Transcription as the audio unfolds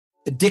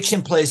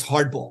Addiction plays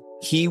hardball.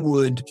 He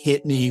would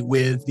hit me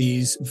with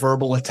these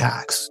verbal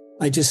attacks.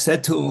 I just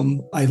said to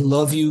him, I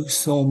love you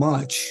so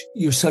much.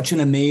 You're such an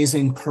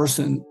amazing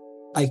person.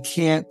 I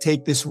can't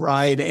take this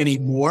ride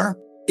anymore.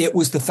 It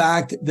was the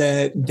fact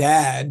that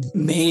Dad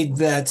made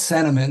that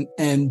sentiment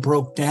and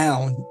broke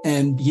down.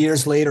 And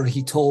years later,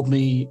 he told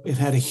me it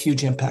had a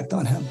huge impact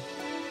on him.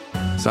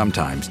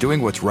 Sometimes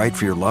doing what's right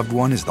for your loved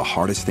one is the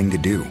hardest thing to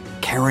do.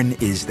 Caron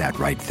is that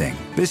right thing.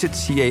 Visit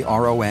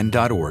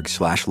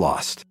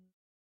caron.org/lost.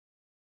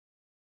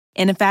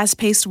 In a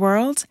fast-paced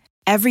world,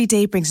 every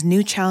day brings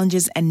new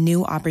challenges and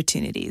new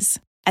opportunities.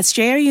 At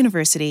Strayer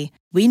University,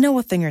 we know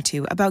a thing or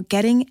two about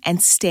getting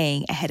and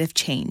staying ahead of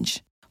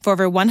change. For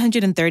over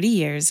 130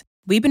 years,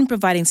 we've been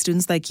providing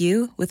students like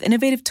you with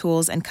innovative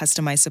tools and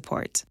customized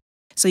support,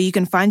 so you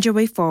can find your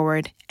way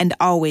forward and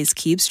always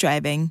keep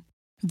striving.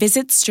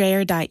 Visit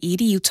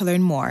strayer.edu to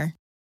learn more.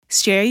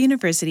 Strayer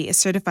University is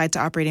certified to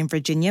operate in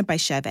Virginia by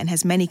Chev and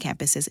has many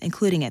campuses,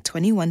 including at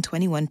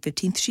 2121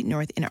 15th Street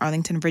North in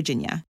Arlington,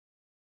 Virginia.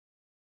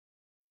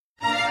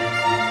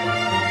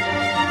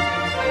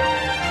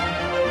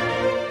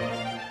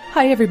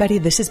 Hi, everybody.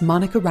 This is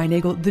Monica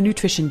Reinagel, the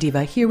Nutrition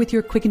Diva, here with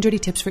your quick and dirty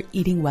tips for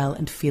eating well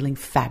and feeling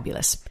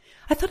fabulous.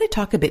 I thought I'd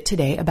talk a bit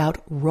today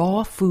about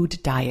raw food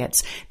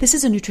diets. This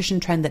is a nutrition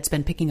trend that's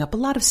been picking up a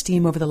lot of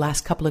steam over the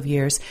last couple of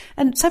years,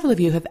 and several of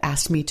you have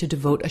asked me to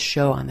devote a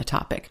show on the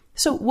topic.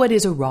 So what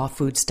is a raw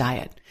foods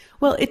diet?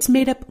 Well, it's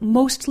made up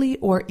mostly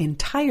or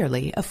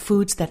entirely of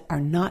foods that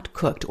are not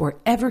cooked or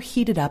ever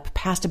heated up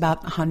past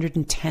about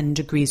 110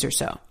 degrees or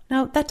so.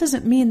 Now, that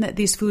doesn't mean that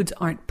these foods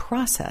aren't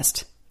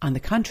processed. On the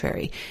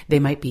contrary, they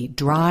might be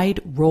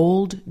dried,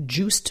 rolled,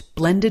 juiced,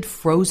 blended,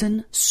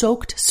 frozen,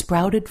 soaked,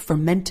 sprouted,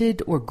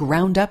 fermented, or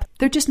ground up.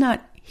 They're just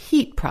not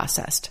heat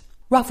processed.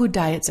 Raw food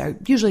diets are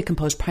usually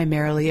composed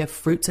primarily of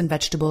fruits and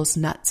vegetables,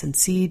 nuts and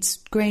seeds,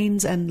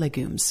 grains and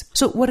legumes.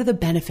 So what are the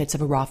benefits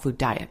of a raw food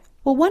diet?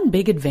 Well, one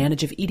big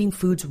advantage of eating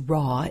foods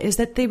raw is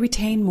that they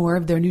retain more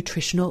of their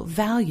nutritional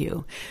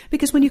value.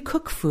 Because when you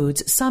cook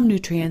foods, some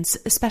nutrients,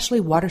 especially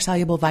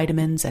water-soluble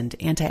vitamins and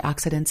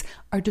antioxidants,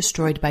 are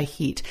destroyed by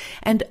heat.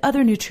 And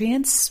other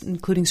nutrients,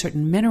 including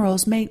certain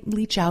minerals, may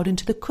leach out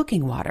into the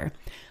cooking water.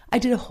 I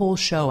did a whole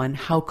show on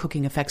how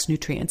cooking affects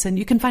nutrients, and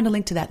you can find a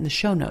link to that in the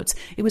show notes.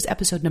 It was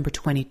episode number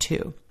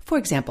 22. For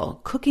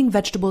example, cooking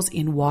vegetables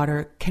in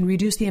water can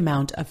reduce the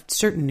amount of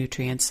certain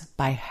nutrients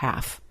by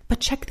half. But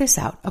check this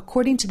out.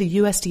 According to the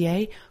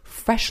USDA,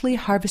 freshly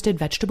harvested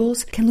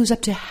vegetables can lose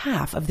up to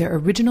half of their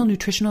original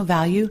nutritional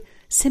value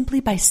simply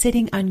by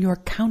sitting on your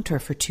counter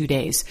for 2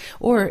 days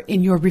or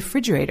in your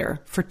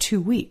refrigerator for 2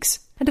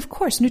 weeks. And of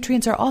course,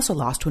 nutrients are also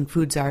lost when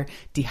foods are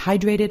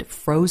dehydrated,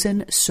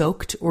 frozen,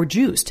 soaked, or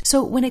juiced.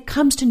 So when it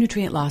comes to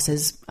nutrient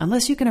losses,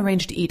 unless you can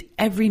arrange to eat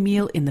every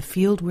meal in the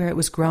field where it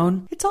was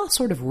grown, it's all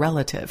sort of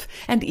relative.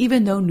 And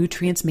even though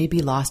nutrients may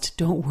be lost,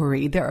 don't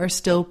worry, there are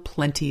still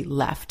plenty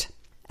left.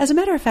 As a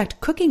matter of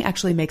fact, cooking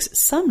actually makes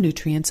some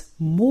nutrients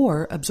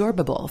more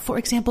absorbable. For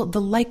example,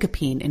 the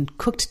lycopene in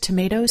cooked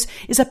tomatoes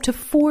is up to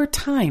 4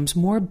 times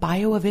more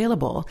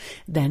bioavailable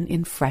than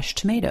in fresh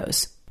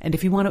tomatoes. And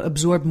if you want to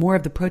absorb more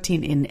of the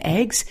protein in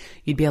eggs,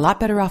 you'd be a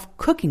lot better off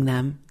cooking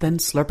them than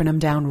slurping them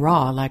down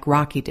raw like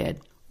Rocky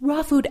did.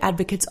 Raw food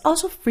advocates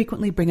also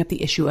frequently bring up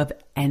the issue of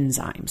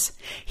enzymes.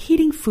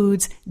 Heating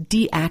foods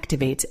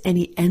deactivates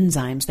any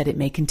enzymes that it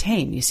may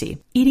contain, you see.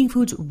 Eating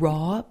foods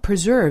raw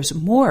preserves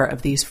more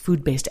of these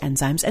food-based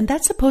enzymes, and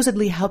that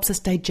supposedly helps us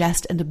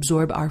digest and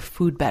absorb our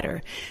food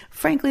better.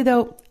 Frankly,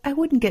 though, I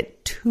wouldn't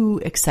get too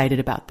excited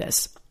about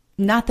this.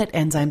 Not that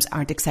enzymes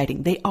aren't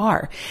exciting. They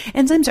are.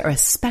 Enzymes are a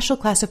special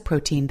class of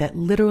protein that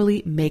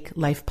literally make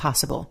life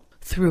possible.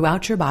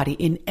 Throughout your body,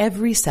 in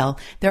every cell,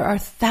 there are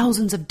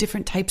thousands of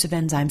different types of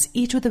enzymes,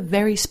 each with a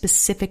very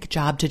specific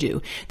job to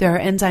do. There are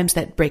enzymes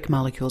that break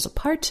molecules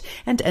apart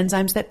and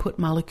enzymes that put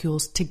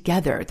molecules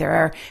together. There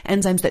are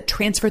enzymes that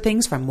transfer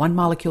things from one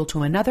molecule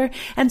to another,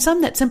 and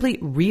some that simply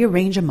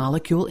rearrange a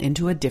molecule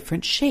into a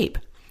different shape.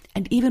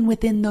 And even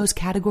within those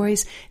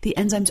categories, the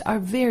enzymes are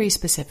very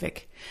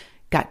specific.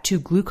 Got 2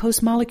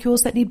 glucose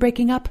molecules that need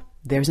breaking up?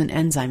 There's an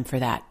enzyme for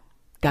that.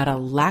 Got a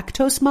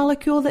lactose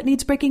molecule that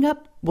needs breaking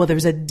up? Well,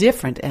 there's a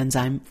different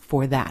enzyme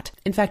for that.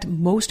 In fact,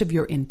 most of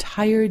your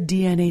entire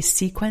DNA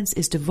sequence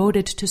is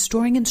devoted to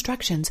storing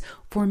instructions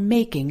for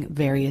making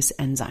various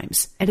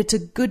enzymes. And it's a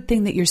good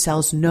thing that your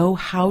cells know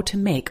how to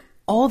make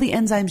all the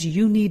enzymes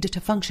you need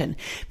to function,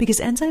 because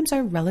enzymes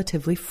are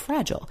relatively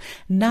fragile.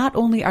 Not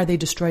only are they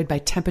destroyed by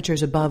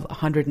temperatures above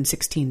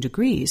 116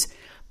 degrees,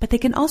 but they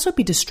can also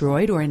be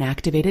destroyed or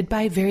inactivated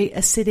by very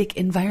acidic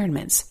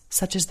environments,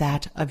 such as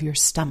that of your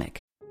stomach.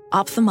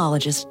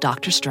 Ophthalmologist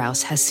Dr.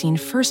 Strauss has seen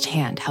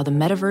firsthand how the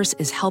metaverse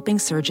is helping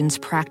surgeons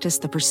practice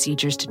the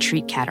procedures to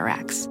treat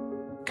cataracts.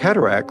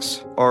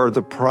 Cataracts are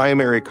the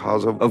primary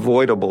cause of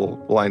avoidable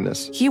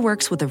blindness. He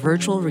works with a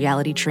virtual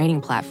reality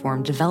training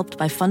platform developed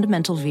by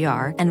Fundamental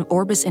VR and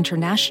Orbis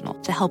International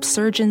to help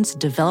surgeons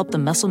develop the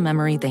muscle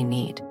memory they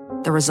need.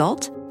 The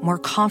result? More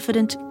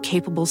confident,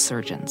 capable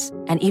surgeons.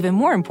 And even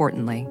more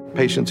importantly,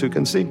 patients who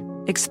can see.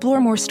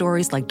 Explore more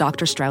stories like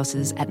Dr.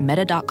 Strauss's at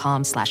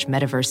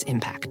meta.com/metaverse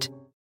impact.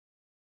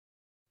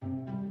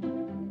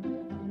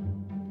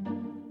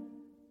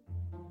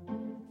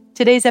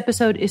 Today's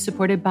episode is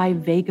supported by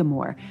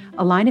Vegamour,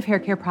 a line of hair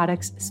care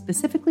products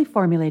specifically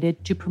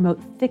formulated to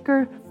promote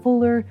thicker,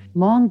 fuller,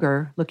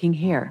 longer-looking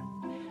hair.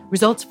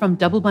 Results from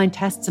double-blind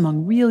tests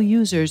among real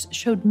users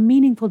showed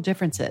meaningful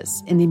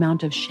differences in the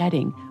amount of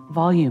shedding,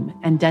 volume,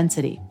 and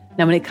density.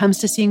 Now, when it comes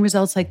to seeing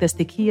results like this,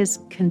 the key is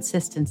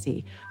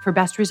consistency. For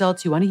best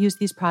results, you want to use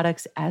these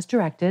products as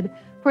directed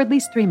for at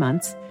least 3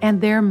 months,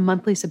 and their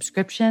monthly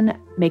subscription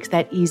makes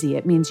that easy.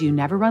 It means you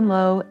never run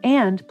low,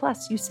 and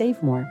plus, you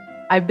save more.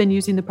 I've been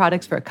using the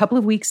products for a couple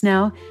of weeks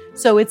now,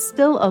 so it's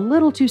still a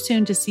little too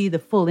soon to see the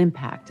full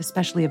impact,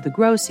 especially of the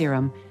Grow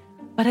Serum,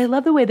 but I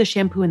love the way the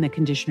shampoo and the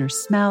conditioner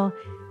smell,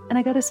 and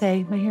I gotta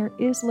say, my hair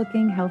is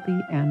looking healthy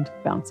and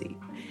bouncy.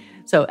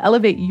 So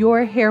elevate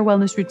your hair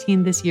wellness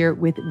routine this year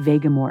with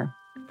Vegamour.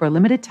 For a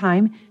limited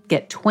time,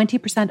 get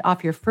 20%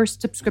 off your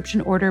first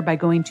subscription order by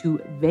going to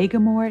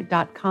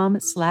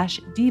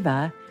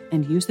vegamour.com/diva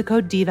and use the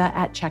code DIVA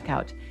at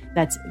checkout.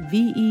 That's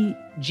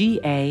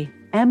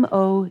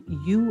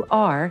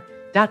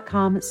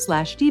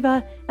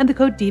VEGAMOUR.com/diva and the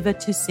code DIVA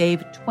to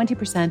save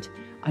 20%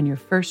 on your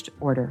first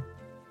order.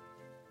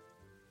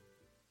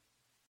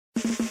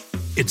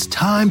 It's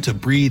time to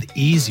breathe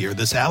easier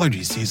this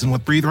allergy season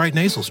with Breathe Right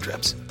nasal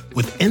strips.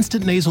 With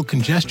instant nasal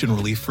congestion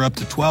relief for up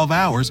to 12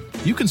 hours,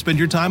 you can spend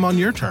your time on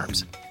your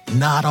terms,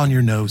 not on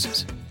your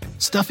noses.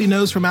 Stuffy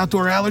nose from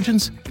outdoor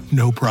allergens?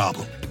 No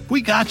problem.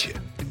 We got you.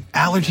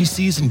 Allergy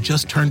season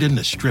just turned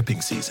into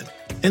stripping season.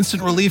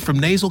 Instant relief from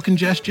nasal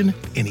congestion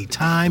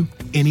anytime,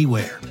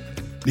 anywhere.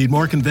 Need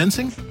more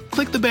convincing?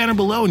 Click the banner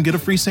below and get a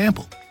free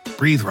sample.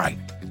 Breathe Right.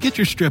 Get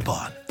your strip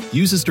on.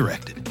 Use as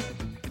directed.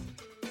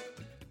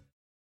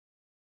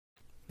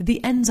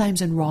 The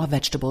enzymes in raw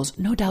vegetables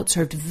no doubt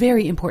served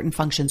very important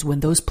functions when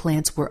those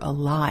plants were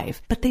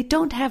alive, but they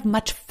don't have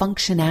much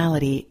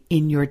functionality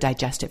in your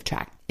digestive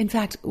tract. In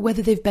fact,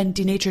 whether they've been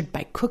denatured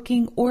by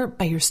cooking or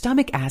by your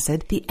stomach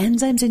acid, the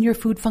enzymes in your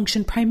food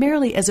function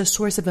primarily as a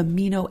source of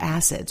amino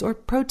acids or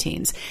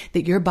proteins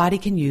that your body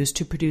can use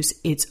to produce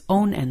its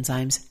own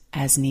enzymes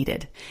as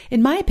needed.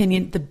 In my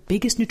opinion, the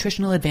biggest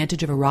nutritional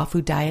advantage of a raw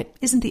food diet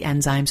isn't the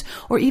enzymes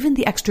or even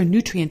the extra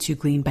nutrients you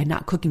glean by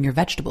not cooking your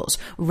vegetables.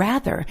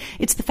 Rather,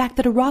 it's the fact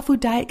that a raw food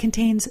diet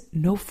contains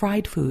no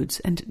fried foods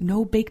and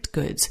no baked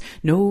goods,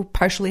 no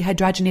partially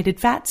hydrogenated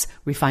fats,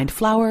 refined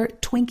flour,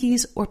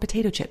 Twinkies, or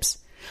potato chips.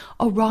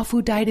 A raw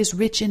food diet is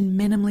rich in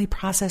minimally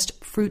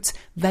processed fruits,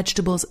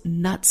 vegetables,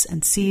 nuts,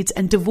 and seeds,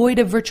 and devoid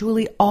of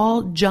virtually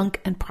all junk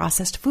and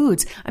processed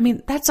foods. I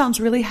mean, that sounds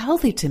really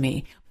healthy to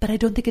me, but I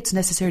don't think it's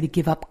necessary to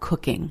give up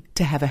cooking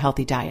to have a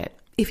healthy diet.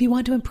 If you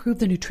want to improve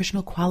the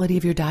nutritional quality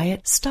of your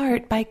diet,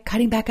 start by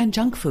cutting back on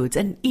junk foods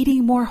and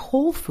eating more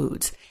whole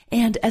foods.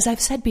 And as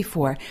I've said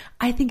before,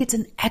 I think it's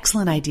an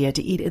excellent idea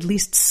to eat at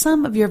least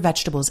some of your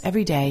vegetables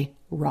every day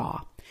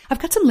raw. I've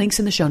got some links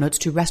in the show notes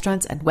to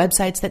restaurants and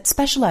websites that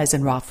specialize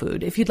in raw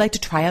food if you'd like to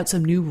try out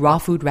some new raw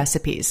food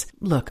recipes.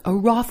 Look, a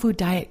raw food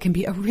diet can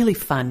be a really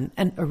fun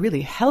and a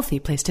really healthy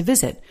place to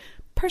visit.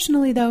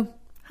 Personally, though,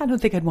 I don't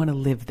think I'd want to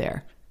live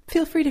there.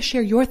 Feel free to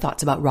share your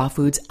thoughts about raw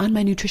foods on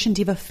my Nutrition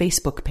Diva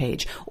Facebook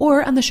page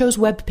or on the show's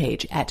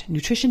webpage at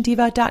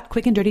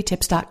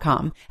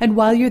nutritiondiva.quickanddirtytips.com. And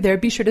while you're there,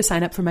 be sure to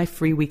sign up for my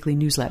free weekly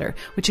newsletter,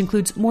 which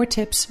includes more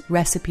tips,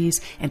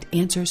 recipes, and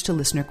answers to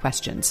listener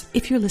questions.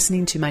 If you're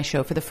listening to my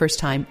show for the first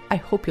time, I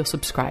hope you'll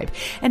subscribe.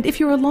 And if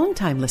you're a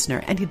longtime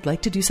listener and you'd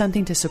like to do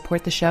something to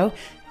support the show,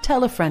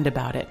 tell a friend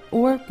about it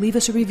or leave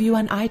us a review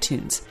on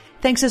iTunes.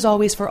 Thanks as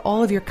always for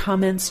all of your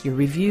comments, your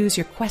reviews,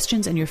 your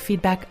questions, and your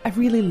feedback. I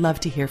really love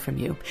to hear from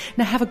you.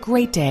 Now have a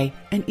great day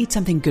and eat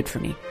something good for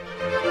me.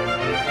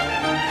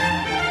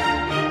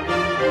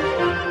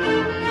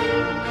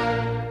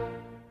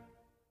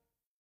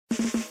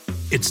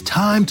 It's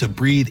time to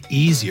breathe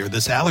easier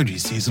this allergy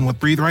season with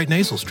Breathe Right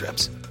nasal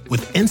strips.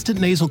 With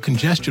instant nasal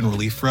congestion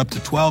relief for up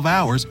to 12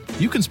 hours,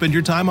 you can spend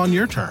your time on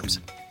your terms,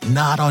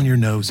 not on your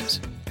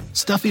noses.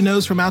 Stuffy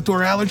nose from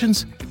outdoor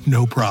allergens?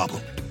 No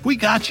problem. We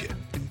got you.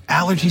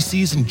 Allergy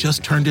season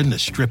just turned into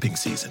stripping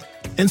season.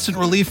 Instant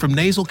relief from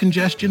nasal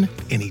congestion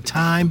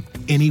anytime,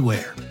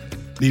 anywhere.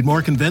 Need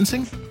more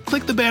convincing?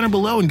 Click the banner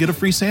below and get a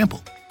free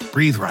sample.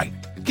 Breathe Right.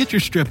 Get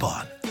your strip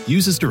on.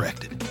 Use as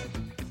directed.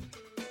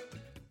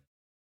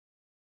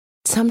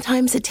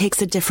 Sometimes it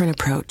takes a different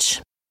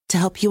approach to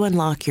help you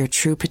unlock your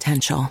true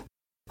potential.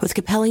 With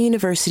Capella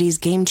University's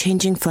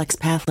game-changing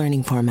FlexPath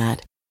learning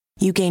format,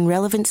 you gain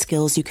relevant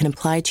skills you can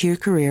apply to your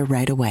career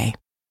right away.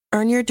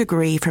 Earn your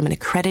degree from an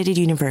accredited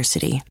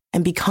university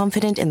and be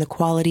confident in the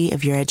quality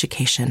of your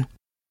education.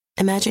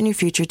 Imagine your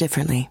future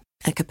differently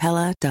at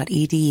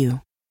capella.edu.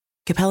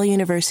 Capella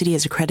University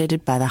is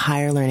accredited by the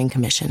Higher Learning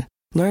Commission.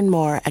 Learn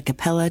more at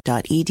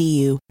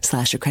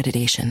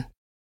capella.edu/accreditation.